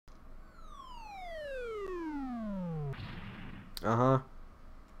Uh-huh.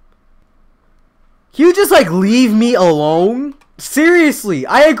 Can you just, like, leave me alone? Seriously,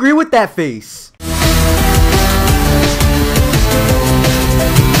 I agree with that face.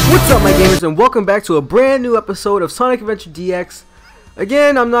 What's up, my gamers, and welcome back to a brand new episode of Sonic Adventure DX.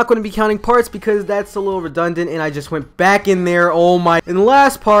 Again, I'm not going to be counting parts because that's a little redundant, and I just went back in there. Oh my! In the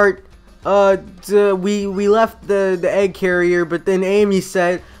last part, we left the egg carrier, but then Amy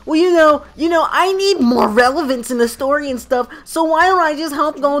said, well, you know, I need more relevance in the story and stuff, so why don't I just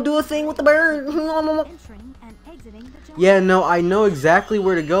help go do a thing with the bird? Yeah, no, I know exactly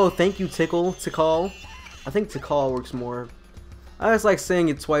where to go. Thank you, Tickle. I think Tickle works more. I just like saying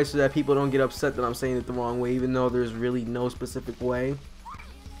it twice so that people don't get upset that I'm saying it the wrong way, even though there's really no specific way.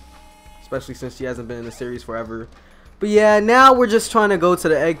 Especially since she hasn't been in the series forever. But yeah, now we're just trying to go to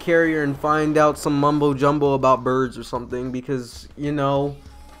the egg carrier and find out some mumbo jumbo about birds or something, because, you know,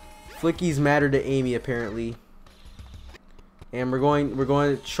 flickies matter to Amy apparently. And we're going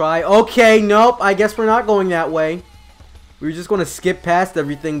to try. Okay, nope, I guess we're not going that way. We were just going to skip past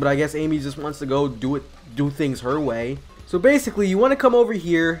everything, but I guess Amy just wants to go do things her way. So basically, you want to come over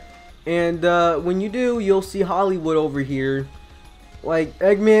here, and when you do, you'll see Hollywood over here. Like,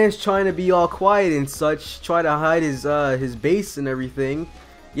 Eggman's trying to be all quiet and such, try to hide his base and everything.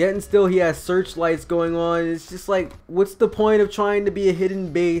 Yet and still, he has searchlights going on. It's just like, what's the point of trying to be a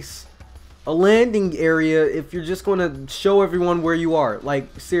hidden base, a landing area, if you're just going to show everyone where you are?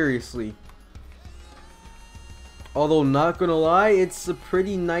 Like, seriously. Although, not gonna lie, it's a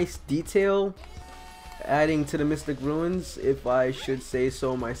pretty nice detail, adding to the Mystic Ruins, if I should say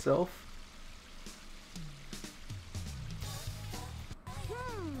so myself.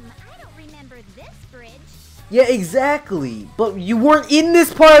 I don't remember this bridge. Yeah, exactly. But you weren't in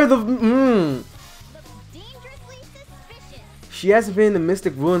this part of the. Looks dangerously suspicious. She hasn't been in the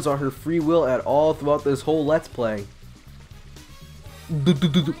Mystic Ruins on her free will at all throughout this whole Let's Play.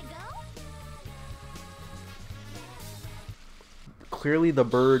 Clearly, the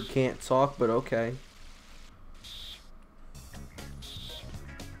bird can't talk, but okay.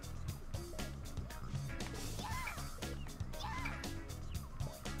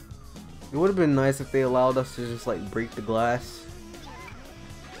 It would have been nice if they allowed us to just like break the glass,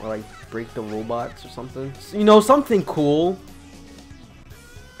 or like break the robots or something. You know, something cool.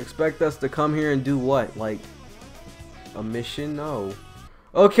 Expect us to come here and do what? Like a mission? No.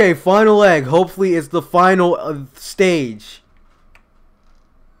 Okay, final egg. Hopefully it's the final stage.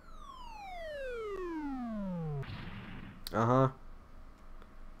 Uh-huh.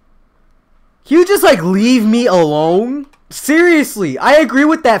 Can you just like leave me alone? Seriously, I agree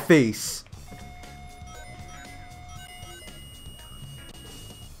with that face.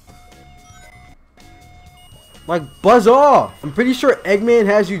 Like, buzz off. I'm pretty sure Eggman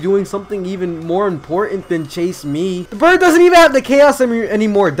has you doing something even more important than chase me. The bird doesn't even have the chaos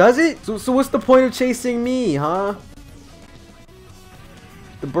anymore, does it? So what's the point of chasing me, huh?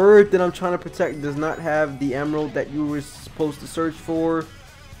 The bird that I'm trying to protect does not have the emerald that you were supposed to search for.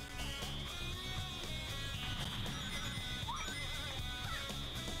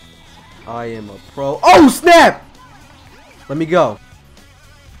 I am a pro. Oh, snap! Let me go.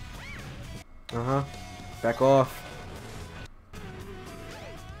 Uh-huh. Back off.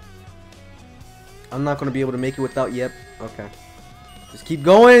 I'm not going to be able to make it without... Yep. Okay. Just keep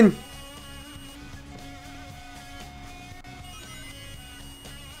going.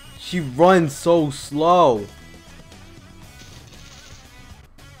 She runs so slow.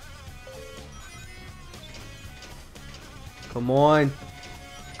 Come on.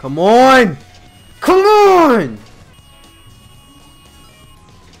 Come on. Come on.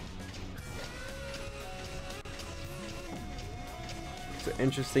 It's an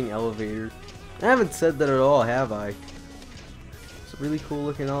interesting elevator. I haven't said that at all, have I? It's a really cool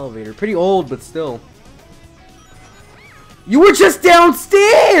looking elevator. Pretty old, but still. You were just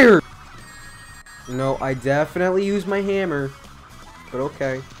downstairs! No, I definitely used my hammer. But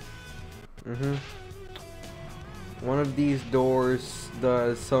okay. One of these doors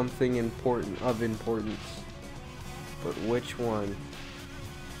does something of importance. But which one?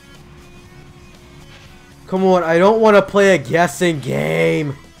 Come on, I don't want to play a guessing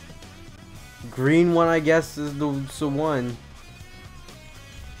game. Green one, I guess, is the one.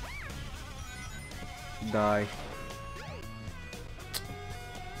 Die.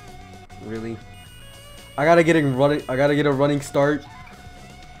 Really? I gotta get a running start.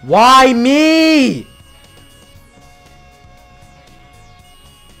 Why me?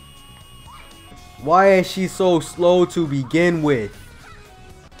 Why is she so slow to begin with?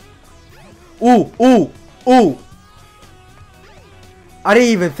 Ooh, ooh, ooh. I didn't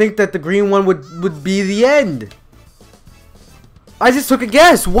even think that the green one would be the end. I just took a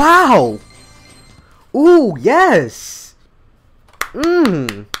guess. Wow. Ooh, yes.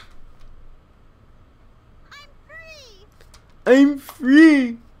 I'm free. I'm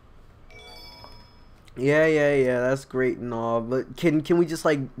free. Yeah. That's great and all, but can we just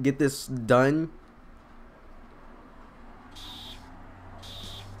like get this done?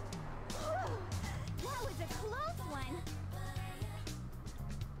 That was a close one.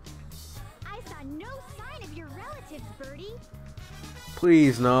 I saw no sign of your relatives, Birdie.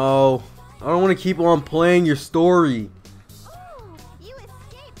 Please, no. I don't want to keep on playing your story. Oh, you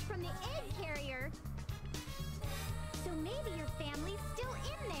escaped from the egg carrier. So maybe your family's still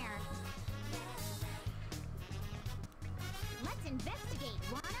in there. Let's investigate,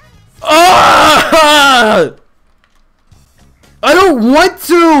 wanna? Ah! I don't want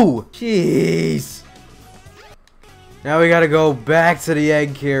to! Jeez. Now we gotta go back to the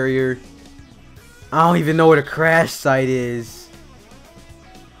egg carrier. I don't even know what a crash site is.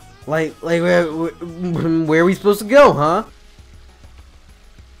 Like where are we supposed to go, huh?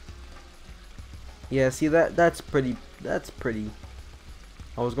 Yeah, see that's pretty. I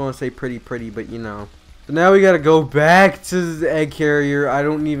was gonna say pretty, but you know. So now we gotta go back to the egg carrier. I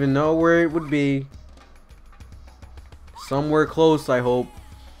don't even know where it would be. Somewhere close, I hope.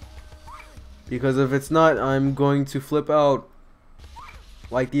 Because if it's not, I'm going to flip out.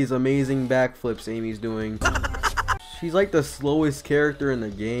 Like these amazing backflips Amy's doing. She's like the slowest character in the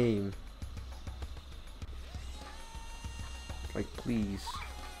game. Like, please.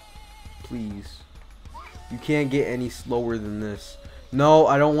 You can't get any slower than this. No,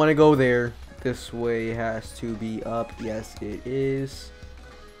 I don't want to go there. This way has to be up. Yes, it is.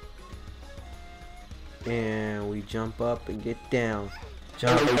 And we jump up and get down.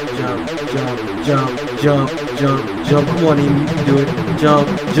 Jump. Come on, Amy, you can do it. Jump.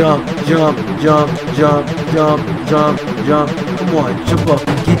 Come on, jump up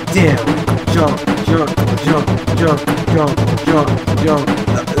and get down. Jump.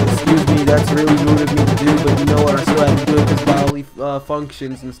 Excuse me, that's really rude of me to do, but you know what? I still have to do it because bodily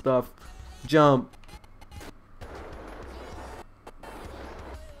functions and stuff. Jump.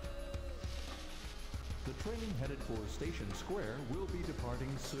 The train headed for Station Square will be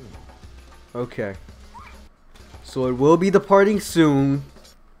departing soon. Okay. So it will be departing soon.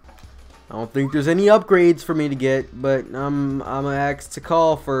 I don't think there's any upgrades for me to get, but I'm gonna ask to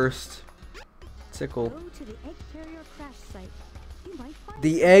call first. Tickle. Go to the egg carrier crash site. You might find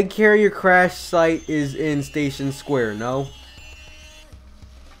The egg carrier crash site is in Station Square, no?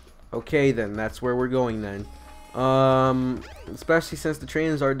 Okay then, that's where we're going then. Especially since the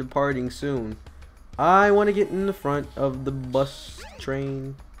trains are departing soon. I want to get in the front of the bus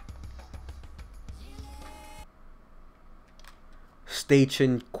train.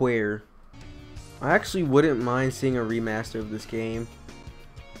 Station Square. I actually wouldn't mind seeing a remaster of this game.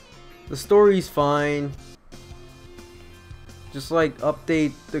 The story's fine. Just like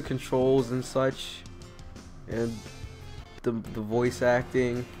update the controls and such, and the voice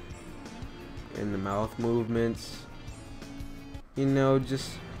acting and the mouth movements. You know,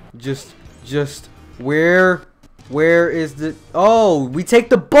 just where is the? Oh, we take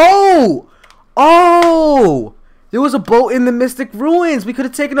the boat. Oh, there was a boat in the Mystic Ruins. We could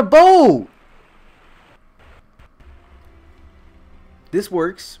have taken a boat. This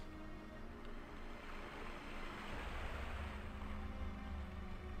works.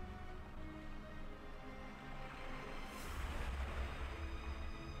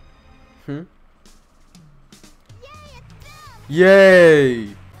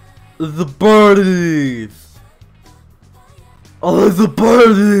 Yay! The birdies! Oh, the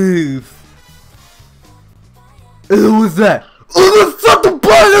birdies! Who was that? Oh, that's not the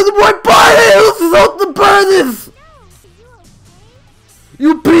birdies! My birdies! This is not the birdies!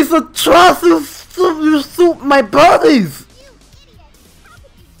 You piece of trash! You soup my birdies!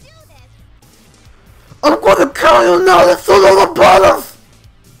 I'm gonna kill you now! That's all the birdies!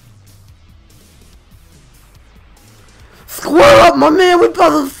 Square up, my man! We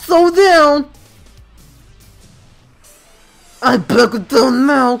better slow down! I better down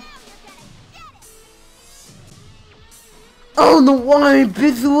now! I don't know why I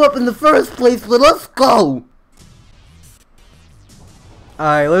picked you up in the first place, but let's go!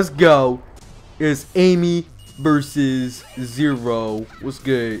 Alright, let's go. It's Amy versus Zero. What's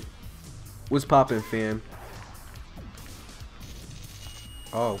good? What's poppin', fam?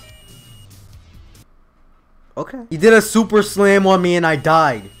 Oh. Okay. He did a super slam on me and I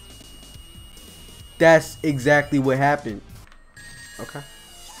died. That's exactly what happened. Okay.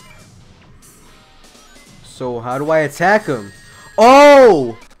 So how do I attack him?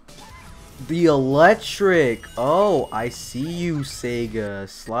 Oh! The electric. Oh, I see you, Sega.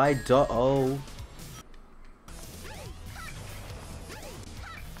 Slide. Oh.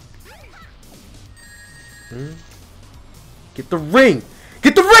 Get the ring.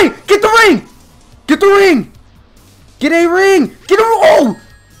 Get the ring. Get the ring. Get the ring. Get a ring. Get a. Oh.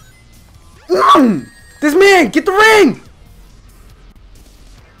 This man. Get the ring.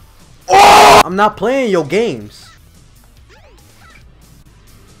 Oh. I'm not playing your games.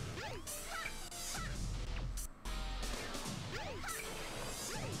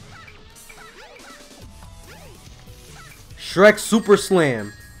 Shrek Super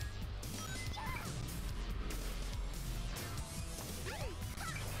Slam.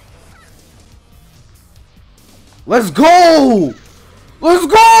 Let's go! Let's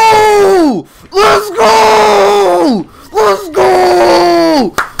go! Let's go! Let's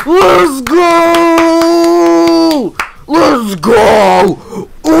go! Let's go! Let's go!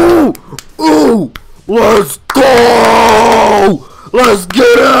 Ooh! Ooh! Let's go! Let's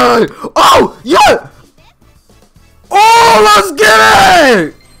get it! Oh! Yeah! Oh! Let's get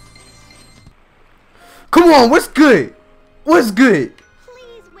it! Come on! What's good? What's good?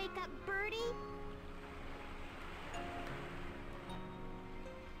 Please wake up, Birdie.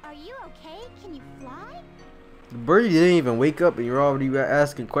 Are you okay? Can you fly? The birdie didn't even wake up and you're already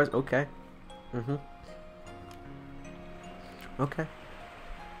asking questions. Okay. Okay.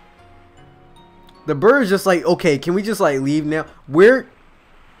 The bird's just like, okay, can we just like leave now? Where?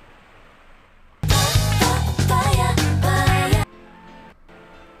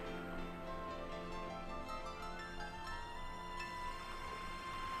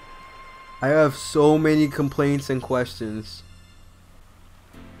 I have so many complaints and questions.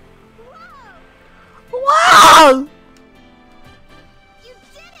 Wow! You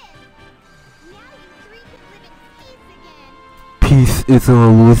did it! Now you three can live in peace again. Peace is an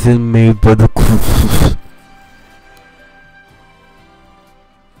illusion made by the creatures.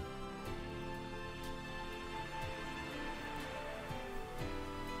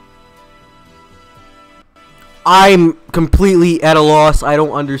 I'm completely at a loss. I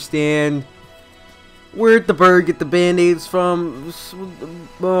don't understand. Where'd the bird get the band-aids from?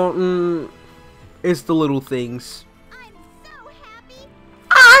 Well, it's the little things. I'm so happy.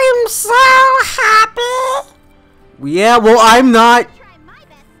 I'm so happy. Yeah, well, I'm not. Try my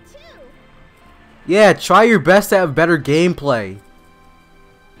best too. Yeah, try your best to have better gameplay.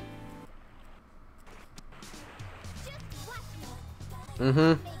 Just watch me.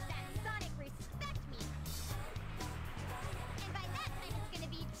 Mm-hmm. Make that Sonic respect me. And by that time it's gonna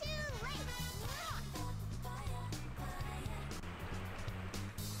be too late.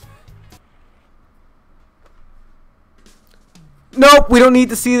 Nope, we don't need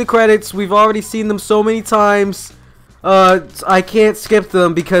to see the credits. We've already seen them so many times. I can't skip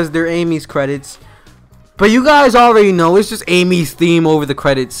them because they're Amy's credits. But you guys already know, it's just Amy's theme over the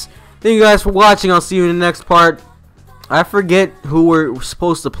credits. Thank you guys for watching. I'll see you in the next part. I forget who we're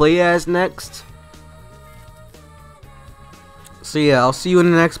supposed to play as next. So yeah, I'll see you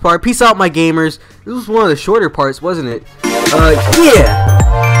in the next part. Peace out, my gamers. This was one of the shorter parts, wasn't it?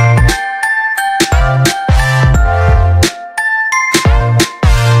 Yeah!